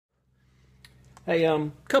Hey, a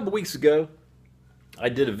couple weeks ago, I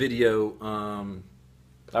did a video.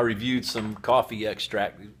 I reviewed some coffee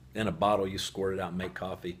extract in a bottle. You squirt it out and make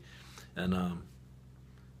coffee. And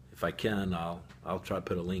if I can, I'll try to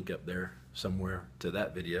put a link up there somewhere to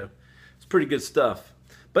that video. It's pretty good stuff.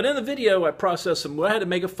 But in the video, I processed some wood. I had to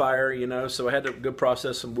make a fire, so I had to go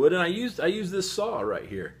process some wood, and I used this saw right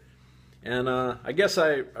here. And I guess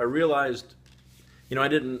I realized, I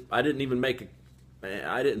didn't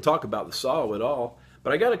talk about the saw at all,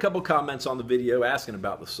 but I got a couple comments on the video asking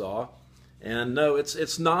about the saw. And no,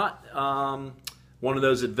 it's not one of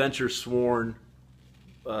those adventure sworn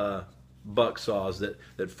buck saws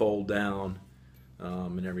that fold down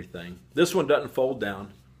and everything. This one doesn't fold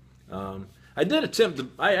down. I did attempt to,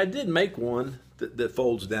 I did make one that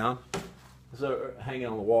folds down. So hanging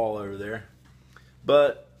on the wall over there.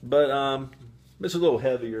 But this is a little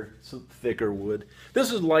heavier, some thicker wood.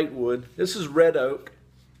 This is light wood. This is red oak,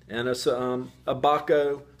 and it's a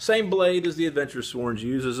Bucksaw. Same blade as the Adventure Sworns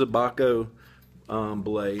use, as a Bucksaw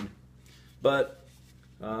blade. But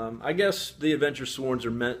I guess the Adventure Sworns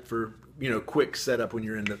are meant for quick setup when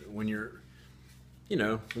you're in the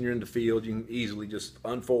field. You can easily just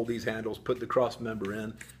unfold these handles, put the cross member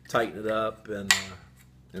in, tighten it up, and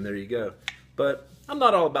there you go. But I'm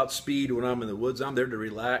not all about speed when I'm in the woods. I'm there to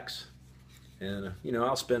relax. And,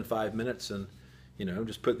 I'll spend 5 minutes and,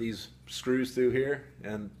 just put these screws through here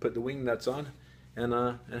and put the wing nuts on and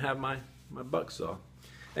have my Bucksaw.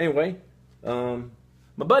 Anyway, my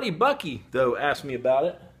buddy Bucky, though, asked me about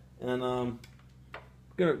it. And I'm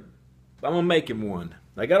gonna make him one.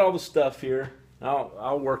 I got all the stuff here.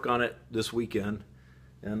 I'll work on it this weekend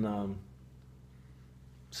and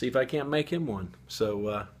see if I can't make him one.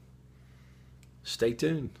 So stay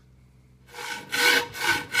tuned.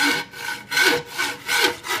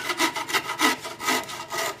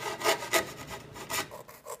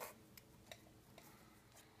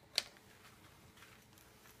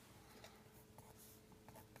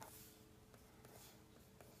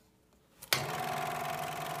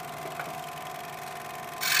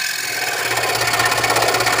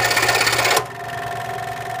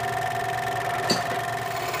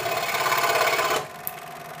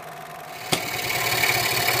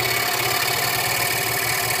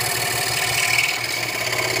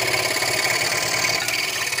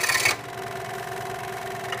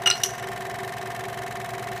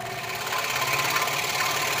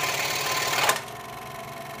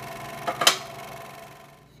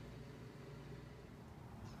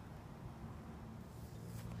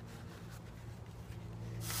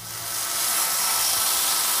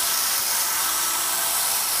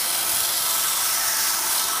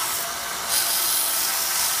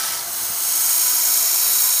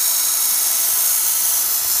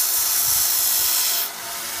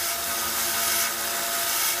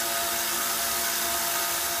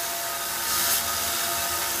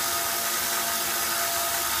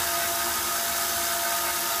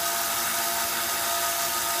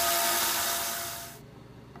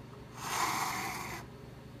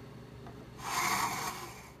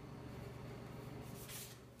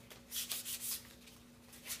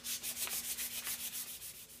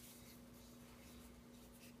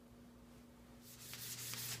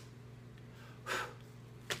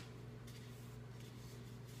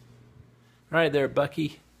 All right there,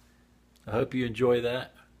 Bucky. I hope you enjoy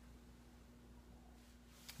that.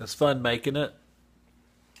 It's fun making it.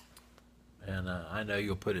 And I know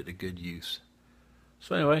you'll put it to good use.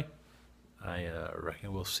 So anyway, I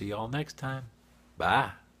reckon we'll see y'all next time.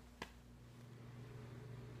 Bye.